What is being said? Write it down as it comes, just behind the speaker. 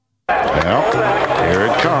Well, here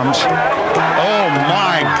it comes. Oh,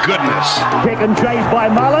 my goodness. Kick and chase by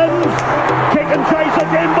Mullins. Kick and chase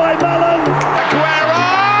again by Mullins. Aguero!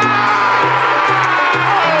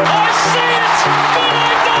 I see it, but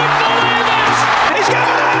I don't believe it. He's got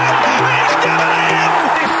it! He's got it!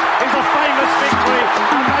 This is a famous victory.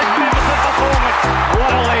 A magnificent performance.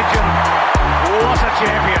 What a legend. What a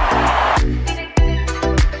champion.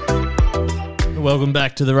 Welcome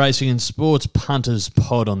back to the Racing and Sports Punters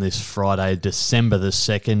Pod on this Friday, December the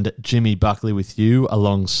 2nd. Jimmy Buckley with you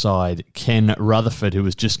alongside Ken Rutherford, who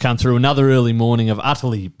has just come through another early morning of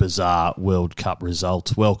utterly bizarre World Cup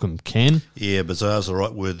results. Welcome, Ken. Yeah, bizarre's the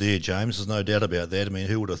right word there, James. There's no doubt about that. I mean,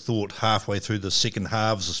 who would have thought halfway through the second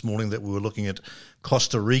halves this morning that we were looking at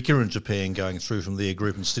Costa Rica and Japan going through from their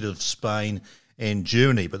group instead of Spain and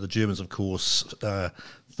Germany? But the Germans, of course,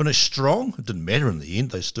 finished strong. It didn't matter in the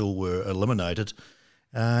end. They still were eliminated.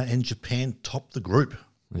 And Japan topped the group.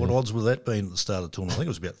 What odds would that been at the start of the tournament? I think it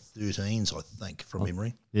was about 13s, from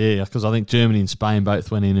memory. Yeah, because I think Germany and Spain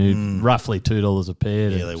both went in roughly $2 a pair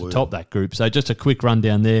to top that group. So just a quick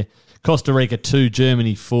rundown there. Costa Rica 2,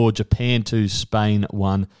 Germany 4, Japan 2, Spain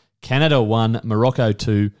 1, Canada 1, Morocco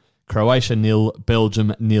 2, Croatia 0,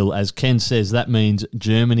 Belgium 0. As Ken says, that means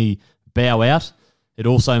Germany bow out. It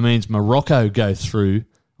also means Morocco go through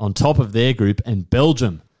on top of their group and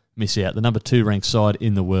Belgium miss out, the number 2 ranked side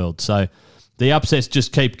in the world. So the upsets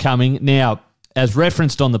just keep coming. Now, as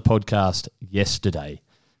referenced on the podcast yesterday,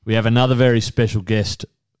 we have another very special guest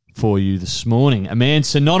for you this morning, a man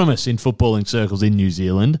synonymous in footballing circles in New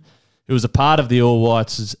Zealand, who was a part of the All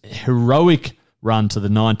Whites' heroic run to the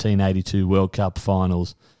 1982 World Cup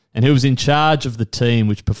finals, and who was in charge of the team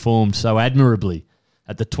which performed so admirably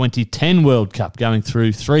at the 2010 World Cup, going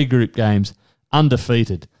through 3 group games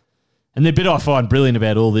undefeated. And the bit I find brilliant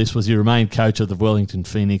about all this was he remained coach of the Wellington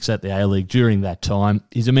Phoenix at the A-League during that time.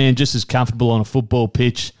 He's a man just as comfortable on a football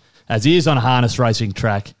pitch as he is on a harness racing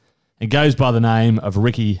track and goes by the name of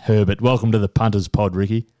Ricky Herbert. Welcome to the Punters Pod,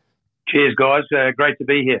 Ricky. Cheers, guys. Great to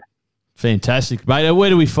be here. Fantastic, mate. Where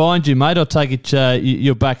do we find you, mate? I take it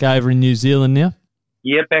you're back over in New Zealand now?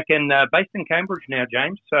 Yeah, back based in Cambridge now,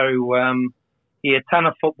 James. So, a ton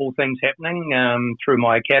of football things happening through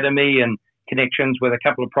my academy and connections with a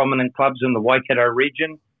couple of prominent clubs in the Waikato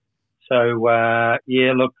region. So,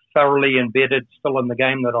 thoroughly embedded still in the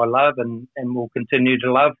game that I love and will continue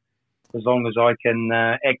to love as long as I can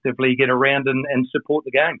actively get around and support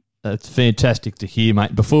the game. That's fantastic to hear,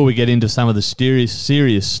 mate. Before we get into some of the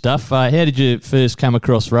serious stuff, how did you first come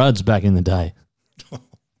across Ruds back in the day?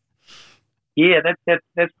 Yeah,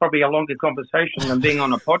 that's probably a longer conversation than being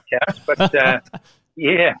on a podcast, but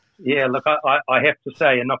yeah. Look, I have to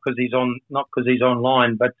say, and not because he's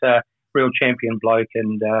online, but real champion bloke.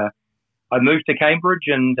 And I moved to Cambridge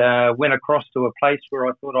and went across to a place where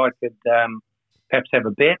I thought I could perhaps have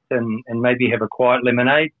a bet and maybe have a quiet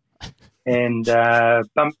lemonade. And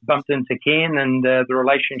bumped into Ken, and the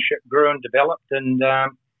relationship grew and developed. And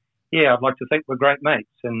I'd like to think we're great mates,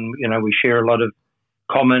 and we share a lot of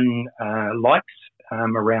common likes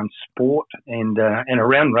around sport and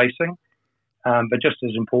around racing. But just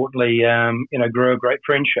as importantly, grew a great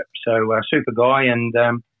friendship. So super guy,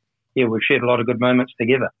 and we've shared a lot of good moments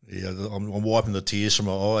together. Yeah, I'm wiping the tears from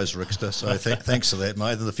my eyes, Rickster. So thanks for that,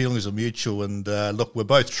 mate. And the feelings are mutual. And look, we're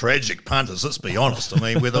both tragic punters. Let's be honest. I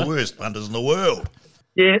mean, we're the worst punters in the world.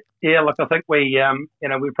 Yeah. Look, I think we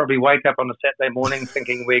probably wake up on a Saturday morning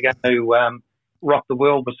thinking we're going to rock the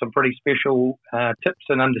world with some pretty special tips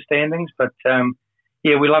and understandings. But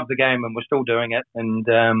we love the game and we're still doing it. And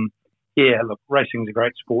look, racing's a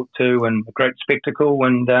great sport too and a great spectacle.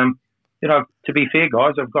 And, to be fair,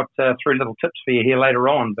 guys, I've got 3 little tips for you here later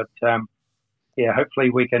on. But, hopefully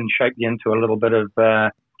we can shape you into a little bit of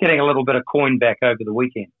getting a little bit of coin back over the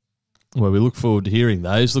weekend. Well, we look forward to hearing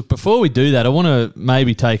those. Look, before we do that, I want to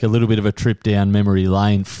maybe take a little bit of a trip down memory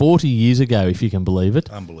lane. 40 years ago, if you can believe it.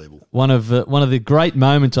 Unbelievable. One of the great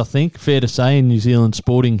moments, I think, fair to say, in New Zealand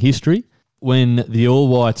sporting history, when the All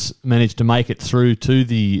Whites managed to make it through to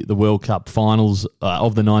the World Cup finals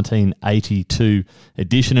of the 1982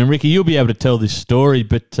 edition. And Ricky, you'll be able to tell this story,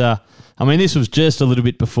 but this was just a little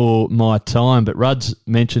bit before my time, but Ruds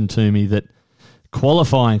mentioned to me that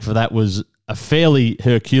qualifying for that was a fairly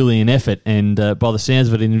Herculean effort, and by the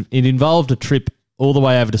sounds of it, it involved a trip all the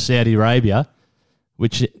way over to Saudi Arabia,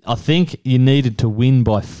 which I think you needed to win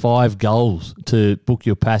by 5 goals to book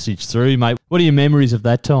your passage through, mate. What are your memories of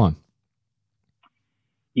that time?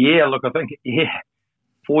 Yeah, look, I think,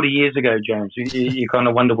 40 years ago, James, you kind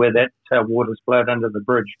of wonder where that water's flowed under the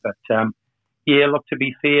bridge. But, look, to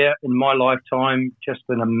be fair, in my lifetime, just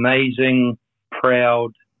an amazing,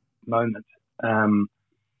 proud moment.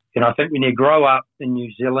 I think when you grow up in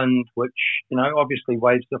New Zealand, which, obviously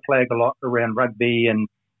waves the flag a lot around rugby and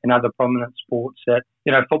other prominent sports, that,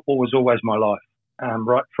 football was always my life.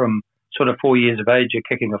 Right from sort of 4 years of age of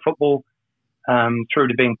kicking a football, through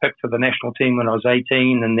to being picked for the national team when I was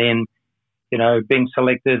 18, and then, being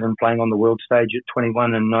selected and playing on the world stage at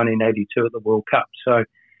 21 in 1982 at the World Cup. So,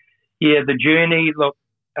 yeah, the journey, look,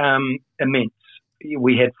 immense.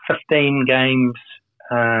 We had 15 games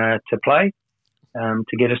to play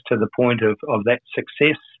to get us to the point of that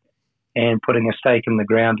success and putting a stake in the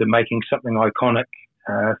ground and making something iconic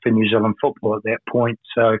for New Zealand football at that point.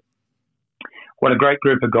 So what a great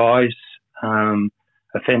group of guys,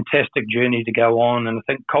 a fantastic journey to go on. And I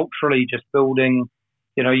think culturally just building,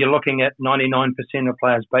 you're looking at 99% of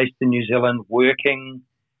players based in New Zealand working,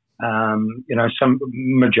 some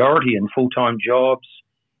majority in full-time jobs,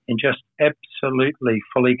 and just absolutely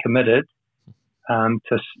fully committed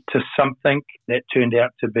to something that turned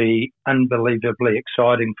out to be unbelievably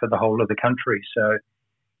exciting for the whole of the country. So,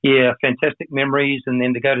 yeah, fantastic memories. And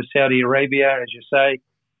then to go to Saudi Arabia, as you say,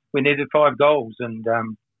 we needed 5 goals. And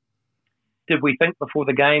did we think before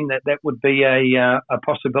the game that would be a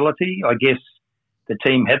possibility? I guess the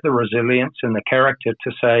team had the resilience and the character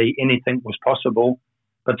to say anything was possible.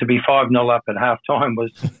 But to be 5-0 up at half-time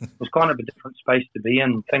was kind of a different space to be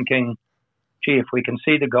in, thinking, gee, if we can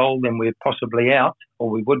see the goal, then we're possibly out,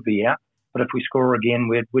 or we would be out. But if we score again,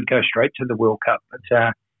 we'd go straight to the World Cup. But,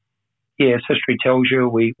 as history tells you,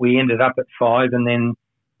 we ended up at 5, and then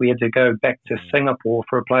we had to go back to Singapore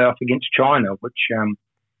for a playoff against China, which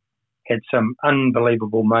had some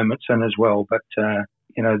unbelievable moments in as well. But,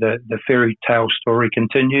 the fairy tale story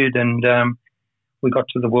continued, and we got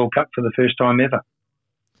to the World Cup for the first time ever.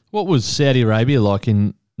 What was Saudi Arabia like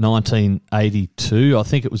in 1982? I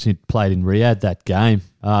think it was played in Riyadh, that game,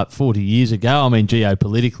 40 years ago. I mean,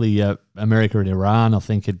 geopolitically, America and Iran, I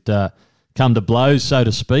think, had come to blows, so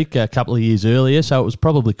to speak, a couple of years earlier. So it was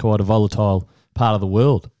probably quite a volatile part of the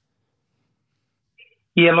world.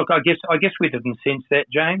 Yeah, look, I guess we didn't sense that,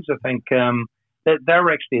 James. I think that they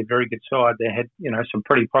were actually a very good side. They had, some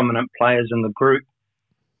pretty prominent players in the group.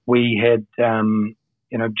 We had,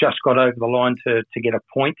 just got over the line to get a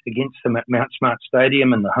point against them at Mount Smart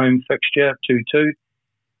Stadium in the home fixture, 2-2.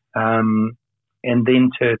 And then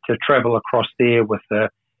to travel across there with the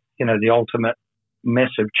ultimate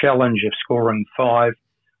massive challenge of scoring 5.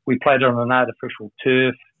 We played on an artificial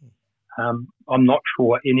turf. I'm not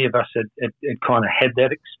sure any of us had kind of had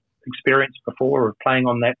that experience before of playing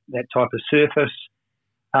on that type of surface.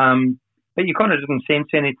 But you kind of didn't sense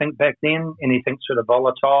anything back then, anything sort of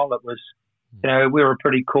volatile. It was, we were a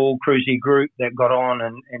pretty cool, cruisy group that got on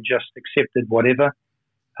and just accepted whatever.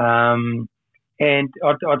 And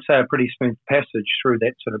I'd say a pretty smooth passage through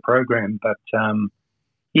that sort of program. But,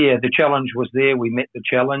 the challenge was there. We met the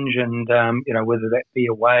challenge, and, whether that be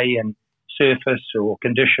away and surface or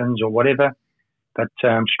conditions or whatever, but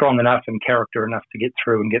strong enough and character enough to get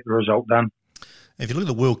through and get the result done. If you look at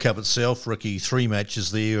the World Cup itself, Ricky, 3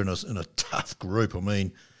 matches there in a tough group. I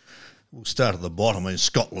mean, we'll start at the bottom. I mean,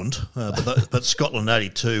 Scotland, but Scotland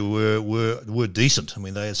 82 were decent. I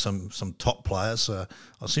mean, they had some top players. I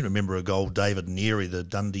seem to remember a goal David Neary, the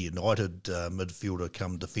Dundee United midfielder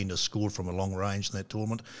come defender, scored from a long range in that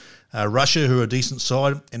tournament. Russia, who are a decent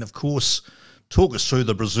side, and of course, talk us through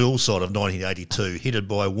the Brazil side of 1982, headed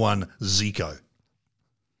by one Zico.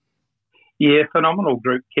 Yeah, phenomenal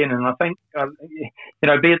group, Ken. And I think,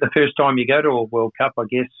 be it the first time you go to a World Cup, I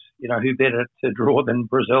guess, who better to draw than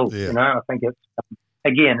Brazil? Yeah. I think it's,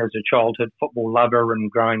 again, as a childhood football lover and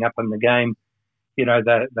growing up in the game,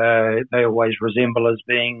 they always resemble as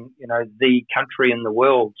being, the country in the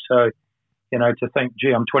world. So, to think,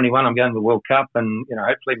 gee, I'm 21, I'm going to the World Cup, and,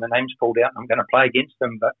 hopefully my name's pulled out and I'm going to play against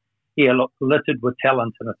them. But, yeah, look, littered with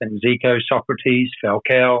talent. And I think Zico, Socrates,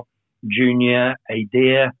 Falcao, Junior,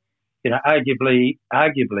 Adair, arguably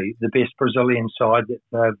the best Brazilian side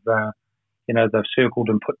that they've circled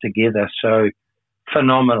and put together. So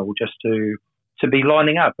phenomenal just to be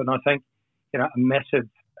lining up. And I think, a massive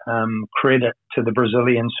credit to the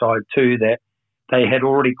Brazilian side too, that they had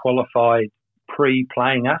already qualified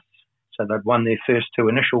pre-playing us. So they'd won their first 2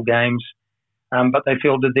 initial games, but they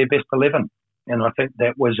fielded their best 11. And I think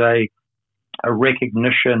that was a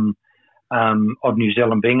recognition of New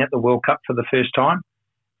Zealand being at the World Cup for the first time.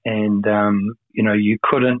 And, you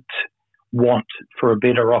couldn't want for a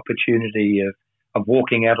better opportunity of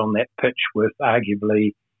walking out on that pitch with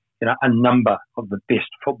arguably, a number of the best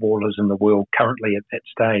footballers in the world currently at that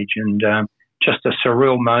stage. And just a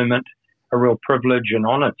surreal moment, a real privilege and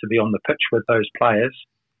honour to be on the pitch with those players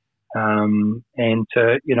and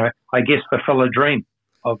to, I guess, fulfill a dream.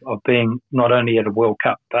 being not only at a World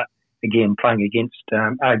Cup, but again playing against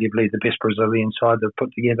arguably the best Brazilian side they've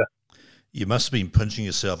put together. You must have been pinching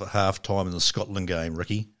yourself at half-time in the Scotland game,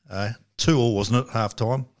 Ricky. 2-2, wasn't it,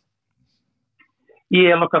 half-time?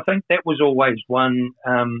 Yeah, look, I think that was always one,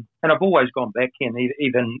 and I've always gone back in,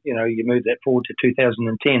 even, you move that forward to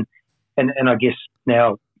 2010, and I guess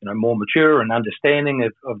now, more mature and understanding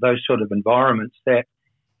of those sort of environments that,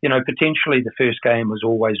 potentially the first game was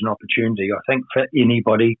always an opportunity, I think, for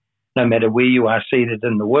anybody, no matter where you are seated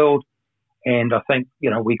in the world. And I think,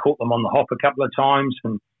 we caught them on the hop a couple of times.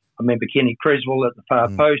 And I remember Kenny Creswell at the far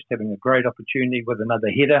post having a great opportunity with another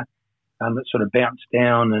header that sort of bounced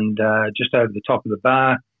down and just over the top of the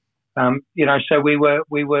bar. So we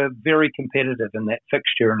were very competitive in that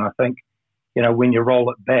fixture. And I think, when you roll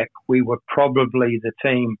it back, we were probably the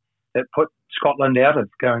team that put Scotland out of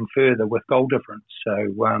going further with goal difference. So,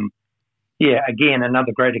 again,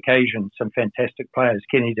 another great occasion. Some fantastic players: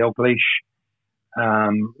 Kenny Dalglish,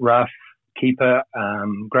 Ruff, keeper,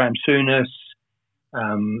 Graham Souness,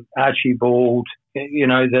 Archibald,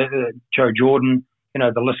 Joe Jordan.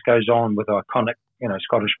 The list goes on with iconic,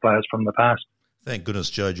 Scottish players from the past. Thank goodness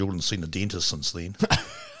Joe Jordan's seen a dentist since then.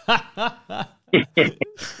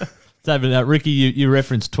 So, Ricky, you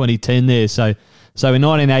referenced 2010 there. So in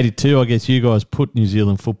 1982, I guess you guys put New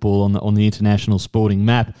Zealand football on the international sporting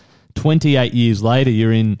map. 28 years later,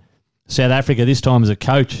 you're in South Africa, this time as a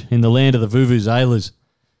coach in the land of the Vuvuzelas.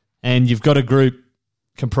 And you've got a group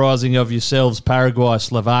comprising of yourselves, Paraguay,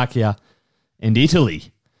 Slovakia, and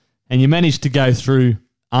Italy. And you managed to go through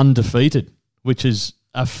undefeated, which is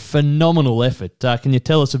a phenomenal effort. Can you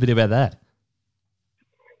tell us a bit about that?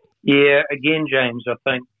 Yeah, again, James, I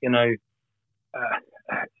think,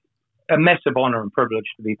 a massive honour and privilege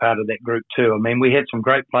to be part of that group too. I mean, we had some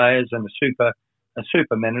great players and a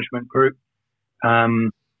super management group,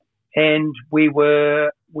 and we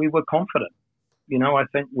were confident. I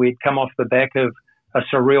think we'd come off the back of a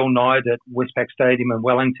surreal night at Westpac Stadium in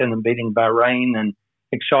Wellington and beating Bahrain, and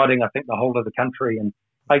exciting, I think, the whole of the country. And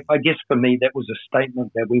I guess for me, that was a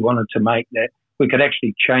statement that we wanted to make, that we could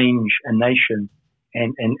actually change a nation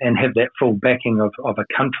and have that full backing of a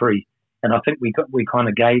country. And I think we kind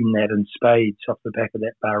of gained that in spades off the back of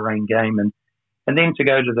that Bahrain game. And then to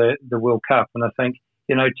go to the World Cup. And I think,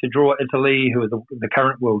 to draw Italy, who are the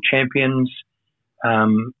current world champions,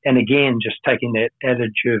 and again, just taking that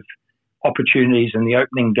adage of opportunities in the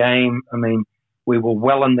opening game. I mean, we were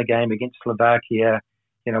well in the game against Slovakia.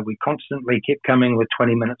 We constantly kept coming with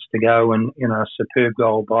 20 minutes to go, and, a superb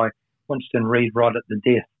goal by Winston Reid right at the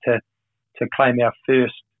death to claim our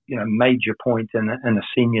first, major point in a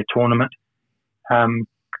senior tournament.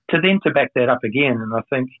 To back that up again, and I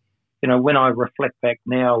think, when I reflect back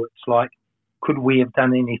now, it's like, could we have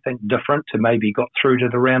done anything different to maybe got through to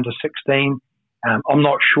the round of 16? I'm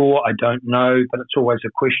not sure. I don't know, but it's always a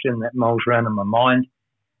question that mulls around in my mind.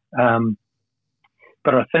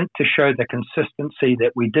 But I think to show the consistency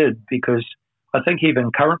that we did, because I think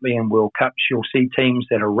even currently in World Cups, you'll see teams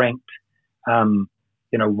that are ranked,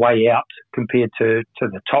 way out compared to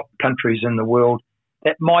the top countries in the world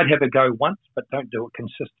that might have a go once, but don't do it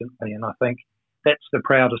consistently. And I think that's the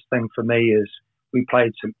proudest thing for me, is we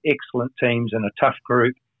played some excellent teams in a tough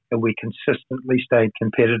group, and we consistently stayed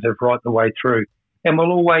competitive right the way through. And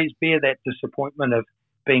we'll always bear that disappointment of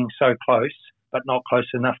being so close, but not close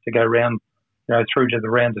enough to go round, through to the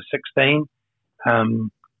round of 16.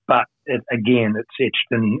 But again, it's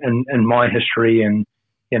etched in my history, and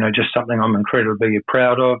just something I'm incredibly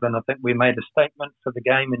proud of. And I think we made a statement for the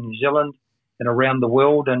game in New Zealand and around the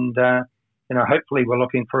world. And hopefully we're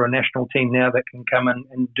looking for a national team now that can come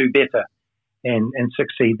and do better and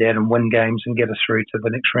succeed that and win games and get us through to the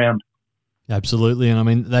next round. Absolutely. And I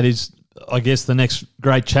mean, that is, I guess, the next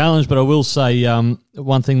great challenge. But I will say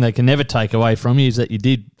one thing they can never take away from you is that you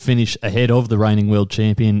did finish ahead of the reigning world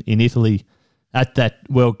champion in Italy at that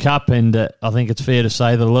World Cup. And I think it's fair to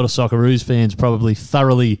say that a lot of Socceroos fans probably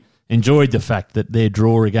thoroughly enjoyed the fact that their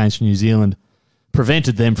draw against New Zealand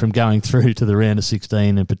prevented them from going through to the round of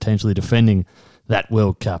 16 and potentially defending that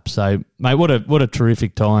World Cup. So, mate, what a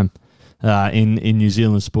terrific time in New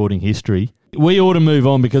Zealand sporting history. We ought to move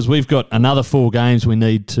on because we've got another 4 games we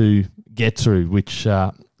need to get through, which,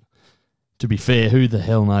 to be fair, who the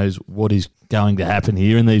hell knows what is going to happen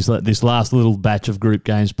here in this last little batch of group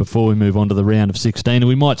games before we move on to the round of 16. And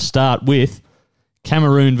we might start with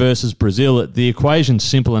Cameroon versus Brazil. The equation's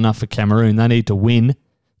simple enough for Cameroon. They need to win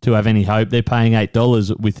to have any hope. They're paying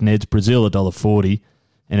 $8 with Neds, Brazil $1.40,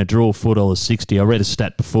 and a draw $4.60. I read a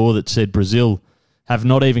stat before that said Brazil have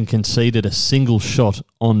not even conceded a single shot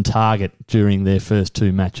on target during their first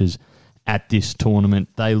 2 matches at this tournament.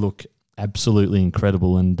 They look absolutely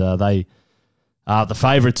incredible, and they are the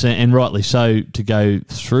favourites, and rightly so, to go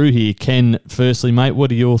through here. Ken, firstly, mate,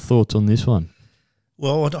 what are your thoughts on this one?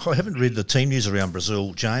 Well, I haven't read the team news around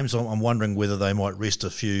Brazil, James. I'm wondering whether they might rest a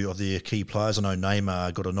few of their key players. I know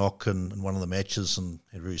Neymar got a knock in one of the matches and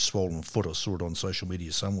had a very swollen foot. I saw it on social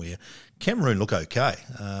media somewhere. Cameroon look okay.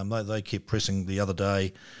 They kept pressing the other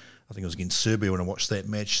day. I think it was against Serbia when I watched that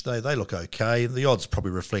match. They look okay. The odds probably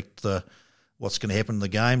reflect what's going to happen in the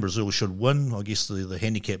game. Brazil should win. I guess the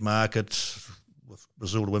handicap market, with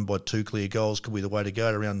Brazil to win by 2 clear goals, could be the way to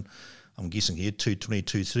go. Around, I'm guessing here, 2.20,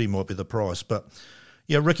 2.30 might be the price. But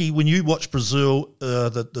yeah, Ricky, when you watch Brazil,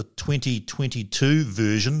 the 2022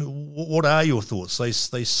 version, what are your thoughts?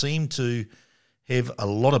 They seem to have a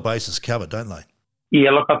lot of bases covered, don't they?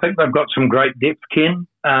 Yeah, look, I think they've got some great depth, Ken.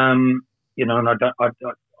 And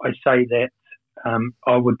I say that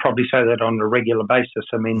I would probably say that on a regular basis.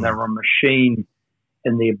 I mean, they're a machine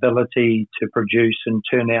in the ability to produce and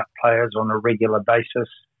turn out players on a regular basis.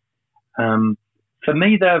 For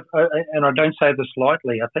me, and I don't say this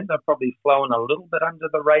lightly, I think they've probably flown a little bit under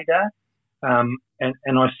the radar. And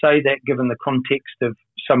I say that given the context of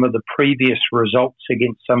some of the previous results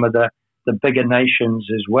against some of the bigger nations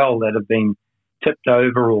as well that have been tipped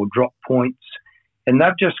over or dropped points. And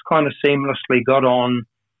they've just kind of seamlessly got on,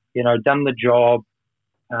 done the job.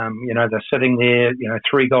 They're sitting there,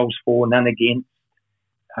 3 goals for, none against.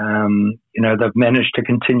 They've managed to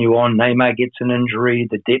continue on. Neymar gets an injury.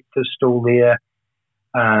 The depth is still there.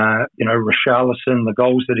 Richarlison, the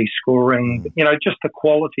goals that he's scoring, just the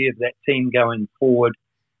quality of that team going forward,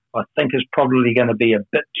 I think is probably going to be a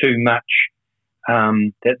bit too much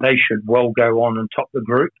that they should well go on and top the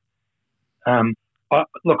group.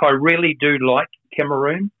 I really do like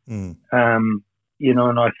Cameroon, and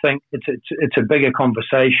I think it's a bigger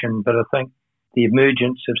conversation, but I think the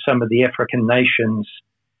emergence of some of the African nations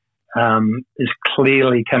is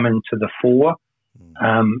clearly coming to the fore.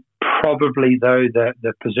 Probably, though,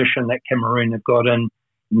 the position that Cameroon have got in,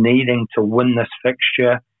 needing to win this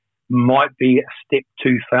fixture, might be a step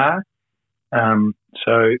too far.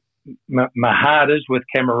 So my heart is with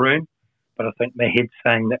Cameroon, but I think my head's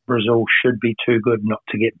saying that Brazil should be too good not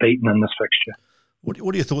to get beaten in this fixture. What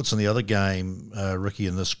are your thoughts on the other game, Ricky,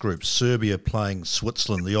 in this group? Serbia playing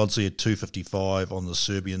Switzerland. The odds there, 2.55 on the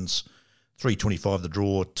Serbians, 3.25 the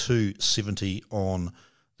draw, 2.70 on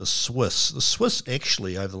the Swiss. The Swiss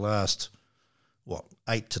actually, over the last,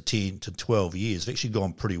 8 to 10 to 12 years, have actually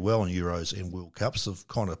gone pretty well in Euros and World Cups. They've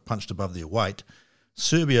kind of punched above their weight.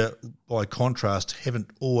 Serbia, by contrast, haven't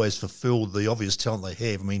always fulfilled the obvious talent they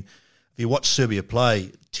have. I mean, if you watch Serbia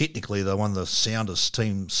play, technically they're one of the soundest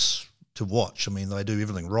teams to watch. I mean, they do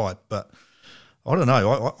everything right, but I don't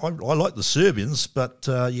know. I like the Serbians, but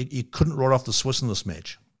you couldn't write off the Swiss in this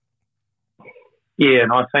match. Yeah,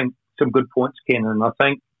 and I think some good points, Ken. And I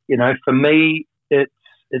think, for me,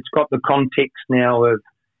 it's got the context now of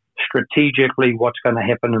strategically what's going to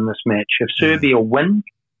happen in this match. If Serbia win,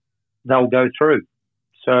 they'll go through.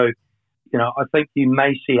 So, I think you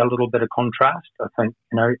may see a little bit of contrast. I think,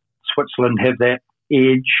 Switzerland have that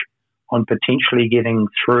edge on potentially getting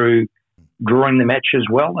through, drawing the match as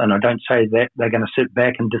well. And I don't say that they're going to sit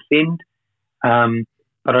back and defend,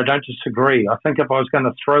 but I don't disagree. I think if I was going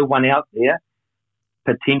to throw one out there,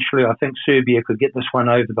 potentially I think Serbia could get this one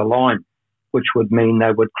over the line, which would mean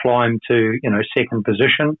they would climb to, second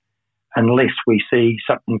position unless we see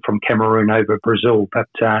something from Cameroon over Brazil. But,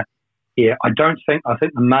 I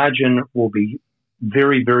think the margin will be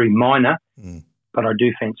very, very minor, but I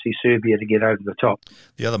do fancy Serbia to get over the top.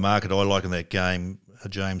 The other market I like in that game,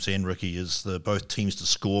 James and Ricky, is the both teams to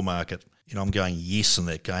score market. I'm going yes in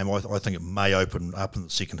that game. I think it may open up in the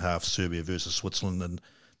second half, Serbia versus Switzerland, and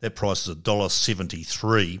that price is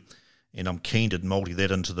 $1.73, and I'm keen to multi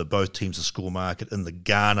that into the both teams to score market in the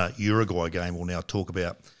Ghana-Uruguay game we'll now talk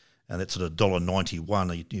about, and that's at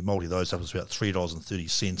 $1.91. You multi those up, it's about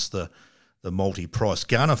 $3.30, the multi price.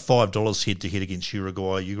 Ghana, $5 head-to-head against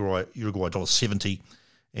Uruguay $1.70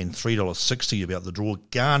 and $3.60 about the draw.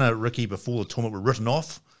 Ghana, Ricky, before the tournament were written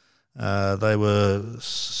off. It was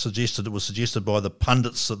suggested by the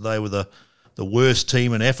pundits that they were the worst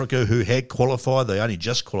team in Africa who had qualified. They only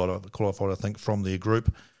just qualified, I think, from their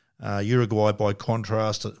group. Uruguay, by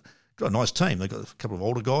contrast, got a nice team. They've got a couple of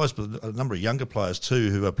older guys, but a number of younger players too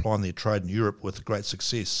who are applying their trade in Europe with great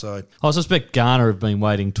success. So I suspect Ghana have been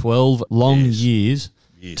waiting 12 long years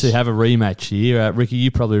to have a rematch here. Ricky,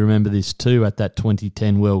 you probably remember this too at that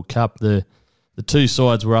 2010 World Cup. The two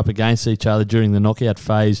sides were up against each other during the knockout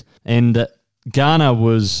phase, and Ghana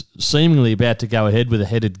was seemingly about to go ahead with a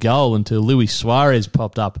headed goal until Luis Suarez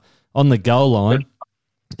popped up on the goal line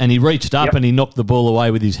and he reached up and he knocked the ball away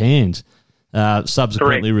with his hands,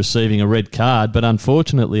 subsequently receiving a red card. But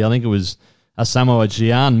unfortunately, I think it was Asamoah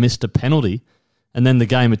Gyan missed a penalty, and then the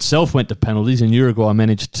game itself went to penalties, and Uruguay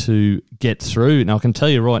managed to get through. Now, I can tell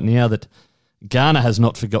you right now that Ghana has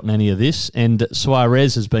not forgotten any of this, and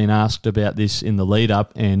Suarez has been asked about this in the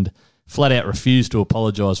lead-up and flat out refused to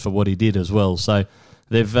apologise for what he did as well. So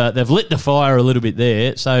they've lit the fire a little bit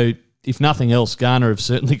there. So if nothing else, Ghana have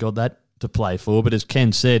certainly got that to play for. But as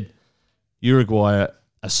Ken said, Uruguay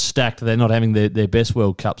are stacked. They're not having their best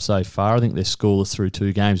World Cup so far. I think they're scoreless through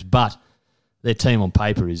 2 games, but their team on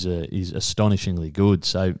paper is astonishingly good.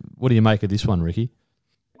 So what do you make of this one, Ricky?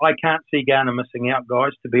 I can't see Ghana missing out,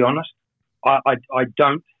 guys, to be honest. I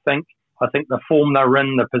don't think. I think the form they're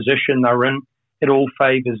in, the position they're in, it all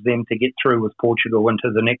favours them to get through with Portugal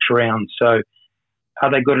into the next round. So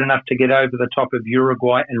are they good enough to get over the top of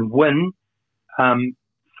Uruguay and win?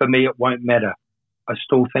 For me, it won't matter. I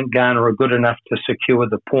still think Ghana are good enough to secure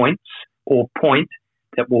the points or point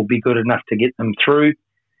that will be good enough to get them through.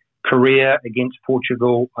 Korea against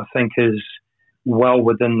Portugal, I think, is well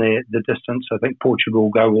within the distance. I think Portugal will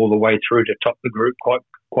go all the way through to top the group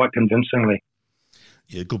quite convincingly.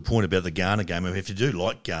 Yeah, good point about the Ghana game. I mean, if you do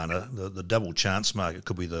like Ghana, the double chance market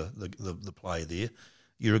could be the play there.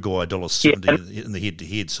 Uruguay $1.70 in the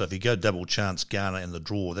head-to-head. So if you go double chance Ghana in the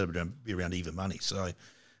draw, that would be around even money. So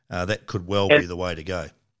that could well be the way to go.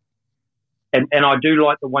 And I do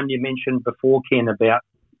like the one you mentioned before, Ken, about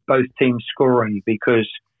both teams scoring, because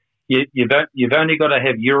you've only got to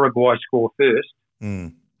have Uruguay score first.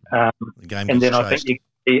 The game and then chased.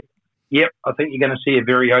 I think you're going to see a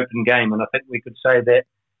very open game, and I think we could say that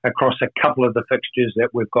across a couple of the fixtures that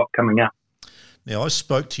we've got coming up. Now, I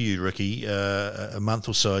spoke to you, Ricky, a month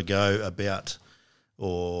or so ago about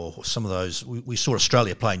some of those. We saw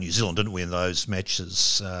Australia play New Zealand, didn't we, in those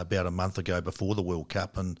matches about a month ago before the World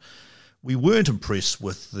Cup, and we weren't impressed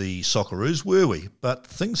with the Socceroos, were we? But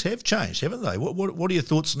things have changed, haven't they? What are your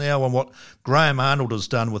thoughts now on what Graham Arnold has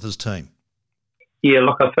done with his team? Yeah,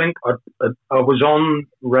 look, I think I was on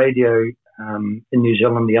radio in New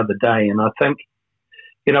Zealand the other day, and I think,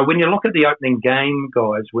 when you look at the opening game,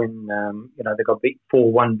 guys, when, they got beat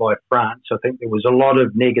 4-1 by France, I think there was a lot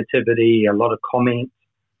of negativity, a lot of comments.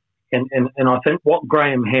 And I think what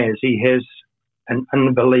Graham has, he has an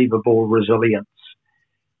unbelievable resilience.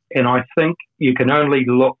 And I think you can only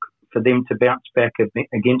look for them to bounce back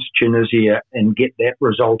against Tunisia and get that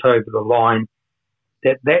result over the line,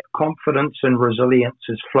 that confidence and resilience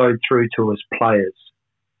has flowed through to his players.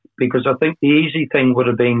 Because I think the easy thing would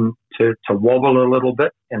have been to wobble a little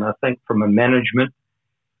bit, and I think from a management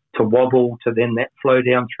to wobble to then that flow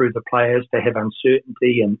down through the players to have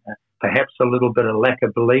uncertainty and perhaps a little bit of lack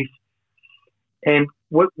of belief. And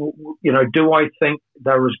do I think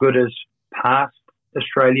they're as good as past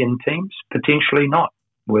Australian teams? Potentially not,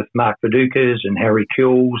 with Mark Vidukas and Harry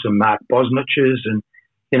Kewells and Mark Bosniches, and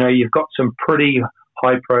you've got some pretty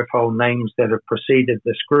high-profile names that have preceded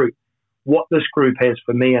this group. What this group has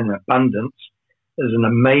for me in abundance is an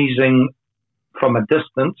amazing, from a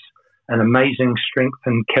distance, an amazing strength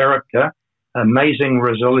and character, amazing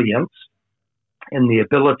resilience, and the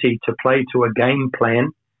ability to play to a game plan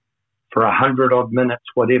for 100-odd minutes,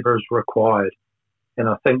 whatever is required. And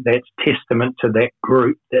I think that's testament to that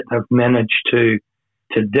group, that they've managed to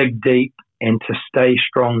dig deep and to stay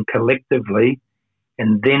strong collectively,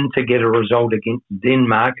 and then to get a result against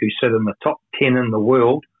Denmark, who sit in the top 10 in the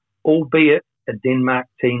world, albeit a Denmark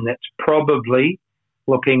team that's probably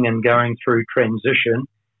looking and going through transition.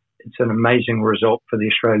 It's an amazing result for the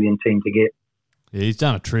Australian team to get. Yeah, he's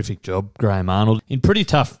done a terrific job, Graham Arnold, in pretty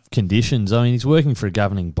tough conditions. I mean, he's working for a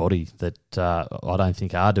governing body that I don't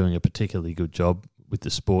think are doing a particularly good job with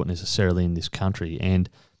the sport necessarily in this country. And,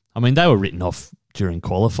 I mean, they were written off during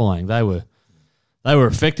qualifying. They were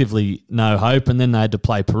effectively no hope, and then they had to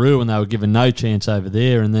play Peru, and they were given no chance over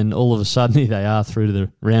there, and then all of a sudden here they are through to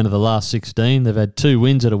the round of the last 16. They've had 2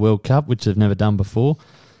 wins at a World Cup, which they've never done before,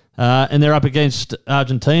 and they're up against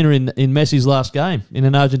Argentina in Messi's last game in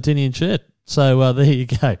an Argentinian shirt. So there you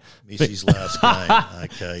go. Messi's last game.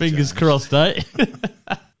 Okay, fingers James. crossed, eh?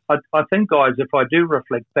 I think, guys, if I do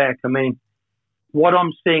reflect back, I mean, what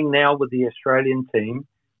I'm seeing now with the Australian team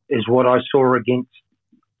is what I saw against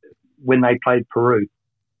when they played Peru,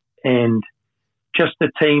 and just a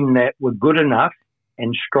team that were good enough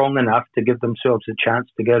and strong enough to give themselves a chance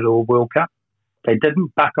to go to a World Cup. They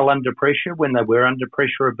didn't buckle under pressure when they were under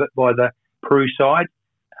pressure a bit by the Peru side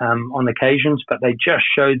on occasions, but they just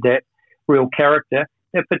showed that real character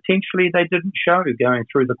that potentially they didn't show going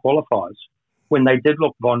through the qualifiers, when they did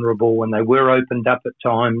look vulnerable, when they were opened up at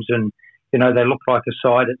times, and they looked like a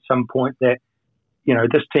side at some point that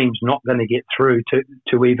this team's not going to get through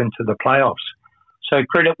to even to the playoffs. So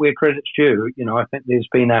credit where credit's due. I think there's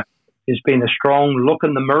been a strong look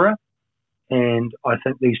in the mirror, and I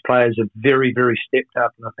think these players have very, very stepped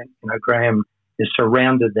up. And I think Graham has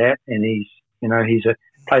surrounded that, and he's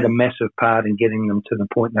played a massive part in getting them to the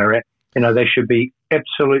point they're at. They should be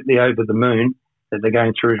absolutely over the moon that they're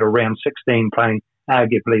going through to round 16, playing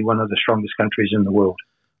arguably one of the strongest countries in the world.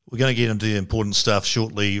 We're going to get into the important stuff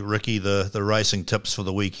shortly, Ricky, the racing tips for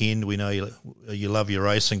the weekend. We know you love your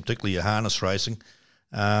racing, particularly your harness racing.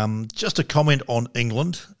 Just a comment on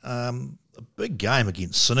England. A big game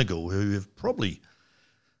against Senegal, who have probably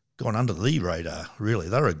gone under the radar, really.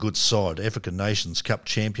 They're a good side. African Nations Cup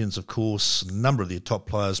champions, of course. A number of their top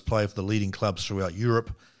players play for the leading clubs throughout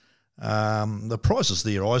Europe. The prices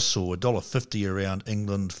there I saw, $1.50 around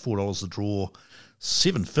England, $4 a draw,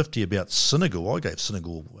 $7.50 about Senegal. I gave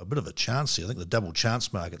Senegal a bit of a chance here. I think the double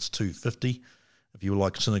chance market's $2.50 if you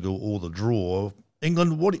like Senegal or the draw.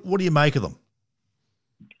 England, what do you make of them?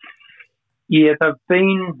 Yeah, they've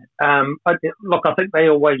been. Look, I think they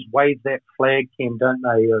always wave that flag, Ken, don't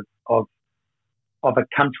they, of a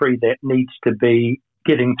country that needs to be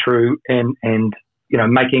getting through and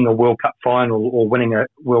making a World Cup final or winning a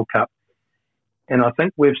World Cup. And I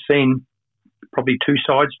think we've seen probably two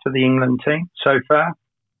sides to the England team so far.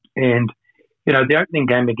 And the opening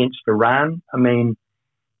game against Iran, I mean,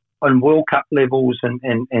 on World Cup levels and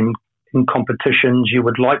in competitions, you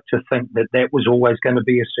would like to think that was always going to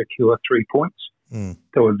be a secure 3 points.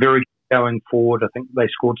 They were very good going forward. I think they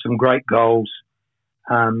scored some great goals.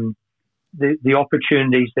 The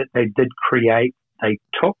opportunities that they did create, they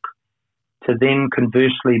took, to then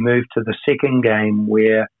conversely move to the second game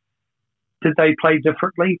where did they play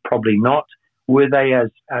differently? Probably not. Were they as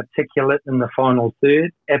articulate in the final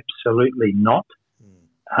third? Absolutely not.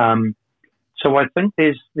 So I think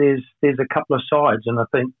there's a couple of sides, and I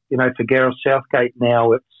think for Gareth Southgate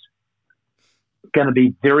now it's going to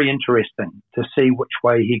be very interesting to see which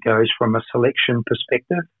way he goes from a selection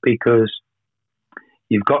perspective, because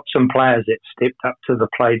you've got some players that stepped up to the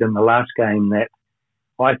plate in the last game that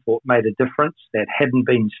I thought made a difference, that hadn't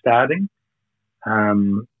been starting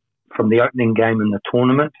from the opening game in the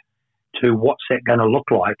tournament to what's that going to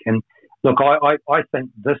look like. And look, I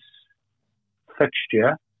think this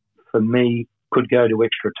fixture for me could go to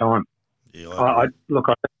extra time. Yeah,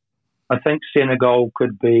 I think Senegal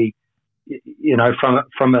could be,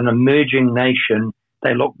 from an emerging nation,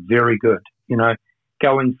 they look very good.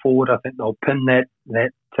 Going forward, I think they'll pin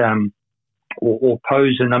that or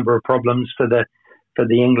pose a number of problems for the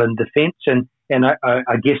England defence. And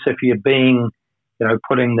I guess if you're being,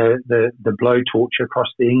 putting the blowtorch across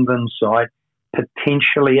the England side,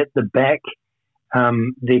 potentially at the back,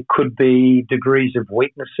 there could be degrees of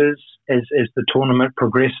weaknesses as the tournament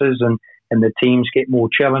progresses and the teams get more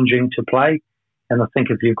challenging to play. And I think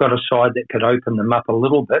if you've got a side that could open them up a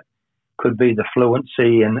little bit, could be the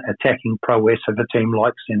fluency and attacking prowess of a team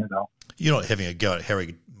like Senegal. You're not having a go at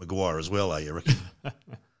Harry Maguire as well, are you, Ricky?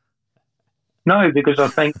 No, because I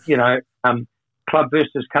think, club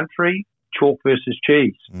versus country, chalk versus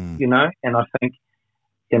cheese, and I think,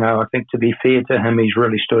 to be fair to him, he's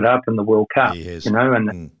really stood up in the World Cup, and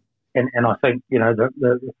I think,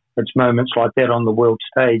 it's moments like that on the world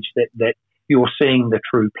stage that you're seeing the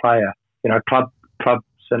true player, club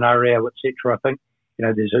scenario, etc. I think,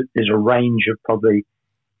 there's a range of probably,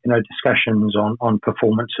 discussions on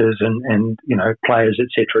performances and players,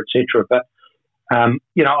 etc. But, I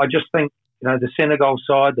just think, the Senegal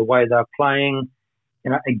side, the way they're playing,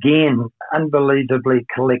 again, unbelievably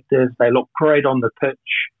collective. They look great on the pitch.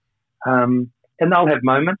 And they'll have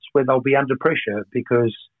moments where they'll be under pressure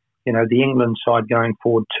because, the England side going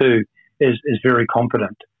forward too is very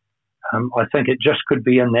competent. I think it just could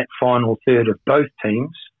be in that final third of both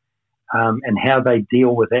teams, and how they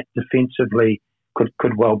deal with that defensively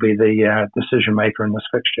could well be the decision maker in this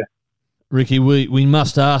fixture. Ricky, we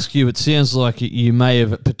must ask you, it sounds like you may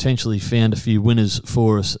have potentially found a few winners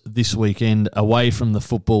for us this weekend away from the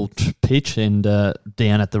football pitch and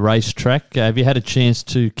down at the racetrack. Have you had a chance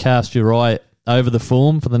to cast your eye over the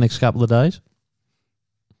form for the next couple of days?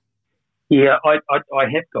 Yeah, I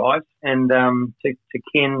have, guys, and to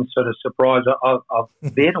Ken's sort of surprise,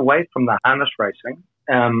 I've veered away from the harness racing.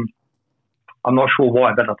 I'm not sure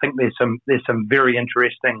why, but I think there's some very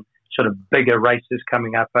interesting sort of bigger races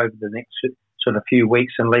coming up over the next sort of few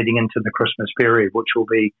weeks and leading into the Christmas period, which will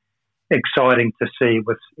be exciting to see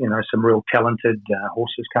with some real talented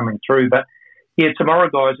horses coming through. But yeah, tomorrow,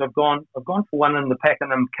 guys, I've gone for one in the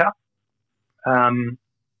Pakenham Cup.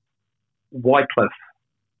 Wycliffe,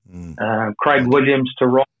 Craig Williams to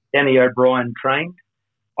ride, Danny O'Brien trained.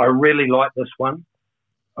 I really like this one.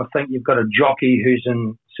 I think you've got a jockey who's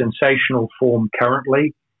in sensational form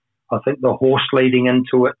currently. I think the horse leading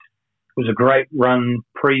into it was a great run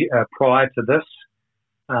prior to this,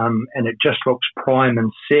 and it just looks prime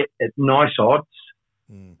and set at nice odds.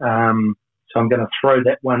 So I'm going to throw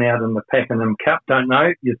that one out in the Pakenham Cup. Don't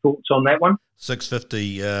know. Your thoughts on that one?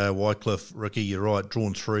 650 Wycliffe, Ricky, you're right.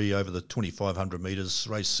 Drawn 3 over the 2,500 metres,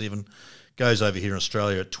 race 7. Goes over here in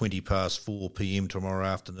Australia at 20 past 4 p.m. tomorrow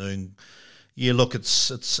afternoon. Yeah, look, it's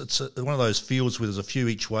one of those fields where there's a few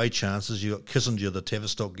each way chances. You've got Kissinger, the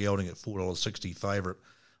Tavistock gelding at $4.60 favourite.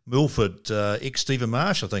 Milford, ex-Stephen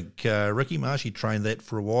Marsh, I think. Ricky Marsh, he trained that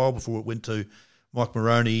for a while before it went to Mike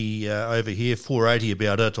Moroney over here. $4.80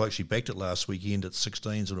 about it. I actually backed it last weekend at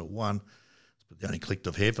 16s and it won. It's the only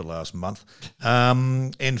collective have for the last month.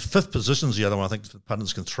 And 5th position's the other one I think the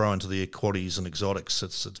punters can throw into the quaddies and exotics.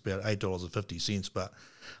 It's about $8.50. But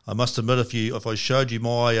I must admit, if I showed you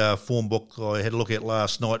my form book I had a look at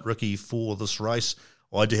last night, Ricky, for this race,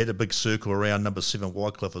 I had a big circle around number 7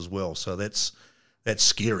 Wycliffe as well. So that's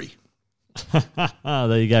scary.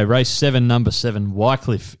 There you go. Race 7, number 7,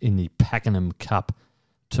 Wycliffe in the Pakenham Cup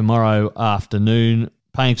tomorrow afternoon.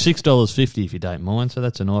 Paying $6.50 if you don't mind. So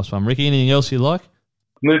that's a nice one. Ricky, anything else you like?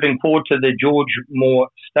 Moving forward to the George Moore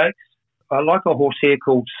Stakes, I like a horse here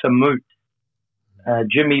called Samut.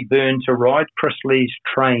 Jimmy Byrne to ride. Chris Lee's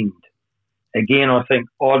trained. Again, I think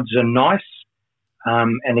odds are nice.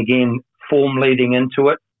 And again, form leading into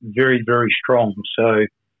it, very, very strong. So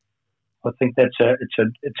I think it's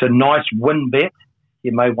a nice win bet.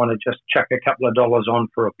 You may want to just chuck a couple of dollars on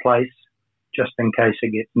for a place just in case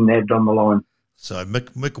it gets nabbed on the line. So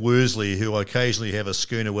Mick Worsley, who I occasionally have a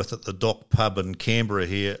schooner with at the Dock Pub in Canberra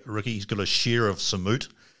here, Ricky, he's got a share of Samut,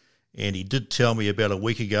 and he did tell me about a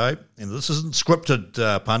week ago, and this isn't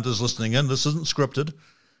scripted, punters listening in, this isn't scripted.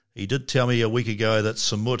 He did tell me a week ago that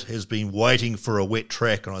Samut has been waiting for a wet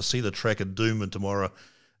track, and I see the track at Doomben tomorrow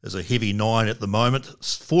is a heavy 9 at the moment.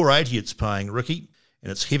 It's $4.80 it's paying, Ricky,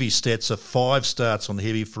 and its heavy stats are 5 starts on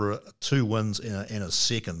heavy for 2 wins and a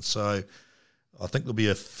second. So I think there'll be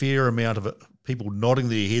a fair amount of people nodding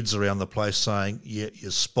their heads around the place saying, yeah,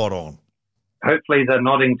 you're spot on. Hopefully they're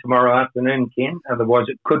nodding tomorrow afternoon, Ken. Otherwise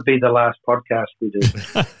it could be the last podcast we do.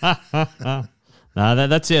 No,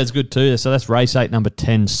 that sounds good too. So that's race 8, number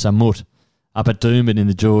 10, Samut, up at Doomben in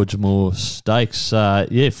the George Moore Stakes.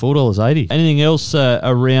 $4.80. Anything else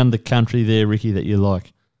around the country there, Ricky, that you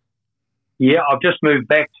like? Yeah, I've just moved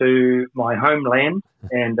back to my homeland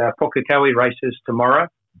and Pukekohe races tomorrow.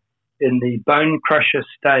 In the Bone Crusher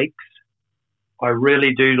Stakes, I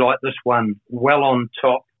really do like this one. Well on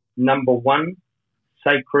top, number 1,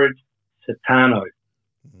 Sacred Satano.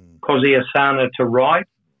 Kosi Asana to ride.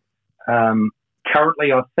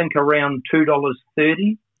 Currently, I think around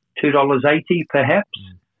 $2.30, $2.80 perhaps.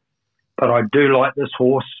 But I do like this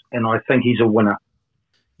horse, and I think he's a winner.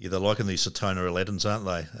 Yeah, they're liking these Satona Aladdins, aren't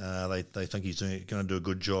they? They think he's going to do a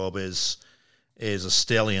good job as a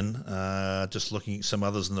stallion. Just looking at some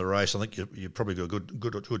others in the race, I think you've probably got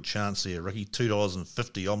a good chance there, Ricky.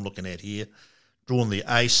 $2.50 I'm looking at here. Drawn the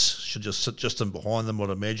ace, should just sit just in behind them, I'd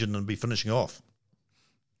imagine, and be finishing off.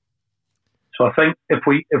 So I think if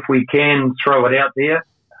we can throw it out there,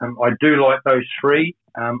 I do like those 3.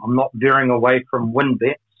 I'm not veering away from win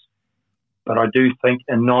bets, but I do think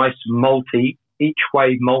a nice each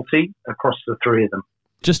way multi across the 3 of them.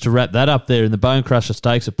 Just to wrap that up there, in the Bone Crusher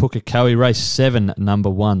Stakes at Pukekohe, race 7, number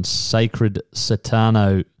 1, Sacred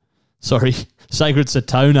Satano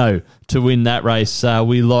to win that race.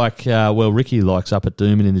 We like, Ricky likes up at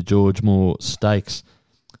Doomben in the George Moore Stakes.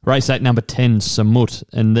 Race 8, number 10, Samut.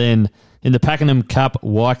 And then in the Pakenham Cup,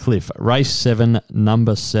 Wycliffe, race 7,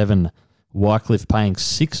 number 7, Wycliffe paying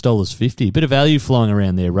 $6.50. Bit of value flying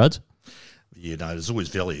around there, Ruds. Yeah, no, there's always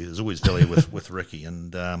value. There's always value with Ricky.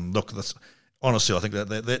 And look, honestly, I think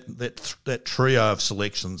that trio of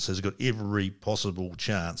selections has got every possible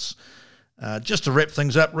chance. Just to wrap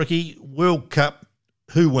things up, Ricky, World Cup,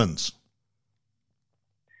 who wins?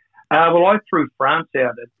 Well, I threw France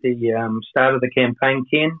out at the start of the campaign,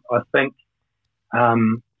 Ken. I think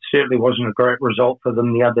certainly wasn't a great result for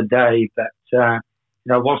them the other day, but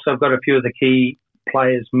whilst I've got a few of the key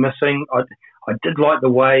players missing, I did like the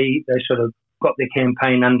way they sort of got their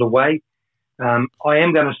campaign underway. I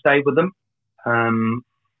am going to stay with them.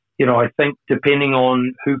 I think depending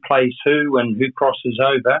on who plays who and who crosses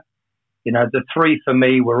over, the 3 for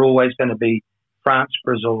me were always going to be France,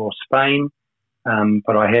 Brazil or Spain.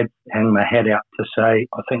 But I had hung my head out to say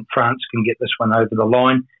I think France can get this one over the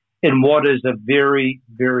line in what is a very,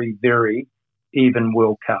 very, very even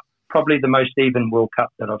World Cup. Probably the most even World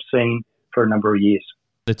Cup that I've seen for a number of years.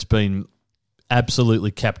 It's been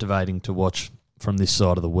absolutely captivating to watch from this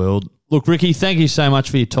side of the world. Look, Ricky, thank you so much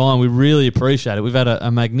for your time. We really appreciate it. We've had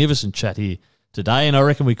a magnificent chat here today, and I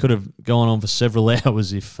reckon we could have gone on for several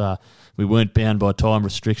hours if we weren't bound by time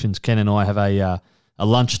restrictions. Ken and I have a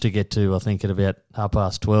lunch to get to, I think, at about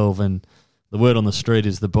 12:30, and the word on the street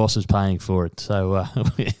is the boss is paying for it. So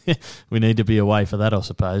we need to be away for that, I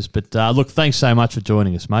suppose. But look, thanks so much for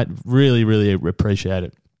joining us, mate. Really, really appreciate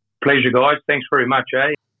it. Pleasure, guys. Thanks very much,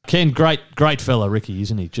 eh? Ken, great fella, Ricky,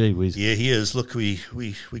 isn't he? Gee whiz. Yeah, he is. Look, we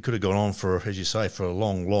could have gone on for, as you say, for a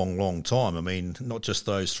long time. I mean, not just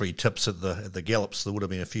those 3 tips at the Gallops. There would have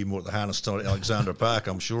been a few more at the harness style at Alexandra Park,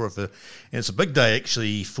 I'm sure. And it's a big day,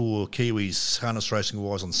 actually, for Kiwis harness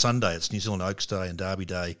racing-wise on Sunday. It's New Zealand Oaks Day and Derby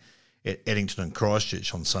Day at Addington and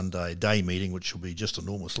Christchurch on Sunday. Day meeting, which will be just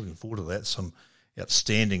enormous. Looking forward to that. Some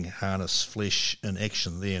outstanding harness flesh in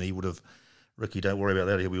action there, and he would have... Ricky, don't worry about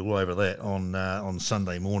that. He'll be all over that on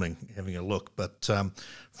Sunday morning, having a look. But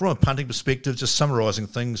from a punting perspective, just summarising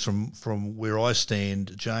things from where I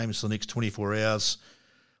stand, James, for the next 24 hours,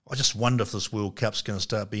 I just wonder if this World Cup's going to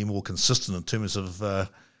start being more consistent in terms of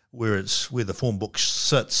where the form book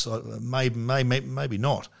sits. Maybe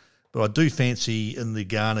not. But I do fancy in the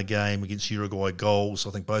Ghana game against Uruguay goals.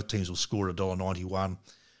 I think both teams will score at $1.91.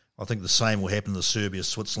 I think the same will happen in the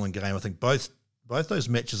Serbia-Switzerland game. I think both those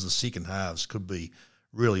matches, the second halves, could be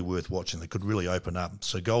really worth watching. They could really open up.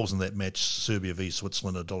 So goals in that match, Serbia v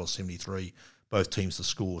Switzerland, $1.73, both teams to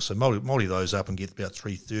score. So multi those up and get about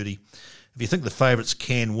 3.30. If you think the favourites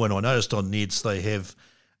can win, I noticed on Neds they have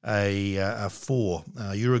a 4,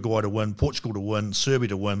 Uruguay to win, Portugal to win, Serbia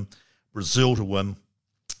to win, Brazil to win.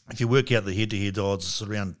 If you work out the head-to-head odds, it's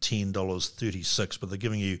around $10.36, but they're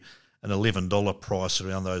giving you an $11 price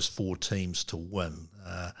around those 4 teams to win.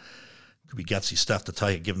 Could be gutsy stuff to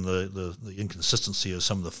take it, given the inconsistency of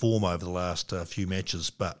some of the form over the last few matches.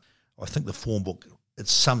 But I think the form book at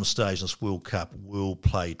some stage in this World Cup will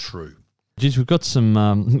play true. Geez, we've got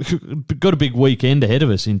got a big weekend ahead of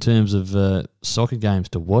us in terms of soccer games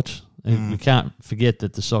to watch. We can't forget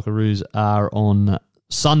that the Socceroos are on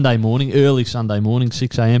Sunday morning, early Sunday morning,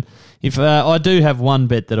 6 a.m. If I do have one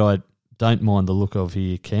bet that I don't mind the look of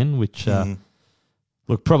here, Ken, which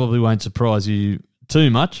probably won't surprise you too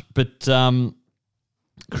much, but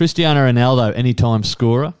Cristiano Ronaldo, anytime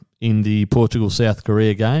scorer in the Portugal-South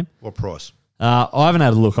Korea game. What price? I haven't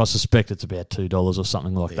had a look. I suspect it's about $2 or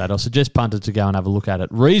something like that. I suggest punters to go and have a look at it.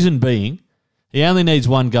 Reason being, he only needs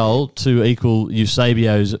 1 goal to equal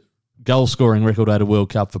Eusebio's goal-scoring record at a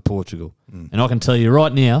World Cup for Portugal. And I can tell you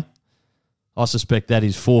right now, I suspect that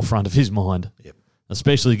is forefront of his mind. Yep.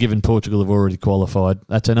 Especially given Portugal have already qualified.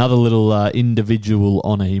 That's another little individual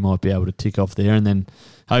honour he might be able to tick off there, and then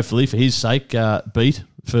hopefully, for his sake, beat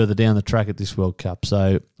further down the track at this World Cup.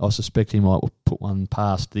 So I suspect he might put one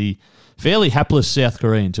past the fairly hapless South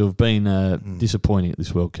Koreans who have been disappointing at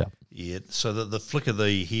this World Cup. Yeah, so the flick of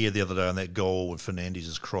the hair the other day on that goal when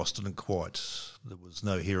Fernandes' cross didn't quite... There was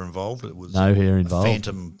no hair involved. It was no hair involved. A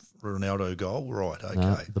phantom Ronaldo goal. Right, okay.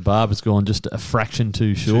 No, the barber's gone just a fraction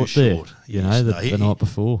too short there, yes. the night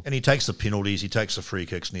before. And he takes the penalties, he takes the free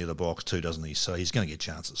kicks near the box too, doesn't he? So he's going to get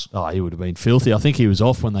chances. Oh, he would have been filthy. I think he was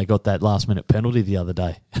off when they got that last-minute penalty the other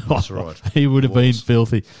day. That's right. He would have been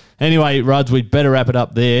filthy. Anyway, Ruds, we'd better wrap it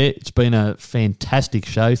up there. It's been a fantastic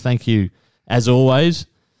show. Thank you, as always,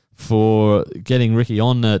 for getting Ricky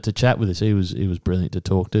on to chat with us. He was brilliant to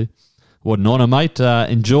talk to. What an honour, mate.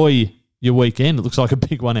 Enjoy your weekend. It looks like a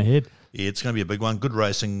big one ahead. Yeah, it's going to be a big one. Good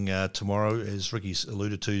racing tomorrow, as Ricky's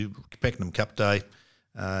alluded to. Pakenham Cup Day.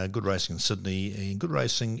 Good racing in Sydney and good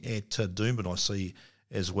racing at Doomben, I see,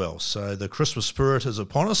 as well. So the Christmas spirit is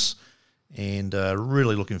upon us, and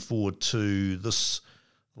really looking forward to this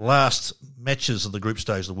last matches of the group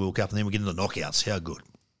stage of the World Cup, and then we get into the knockouts. How good.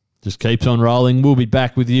 Just keeps on rolling. We'll be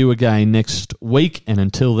back with you again next week, and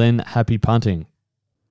until then, happy punting.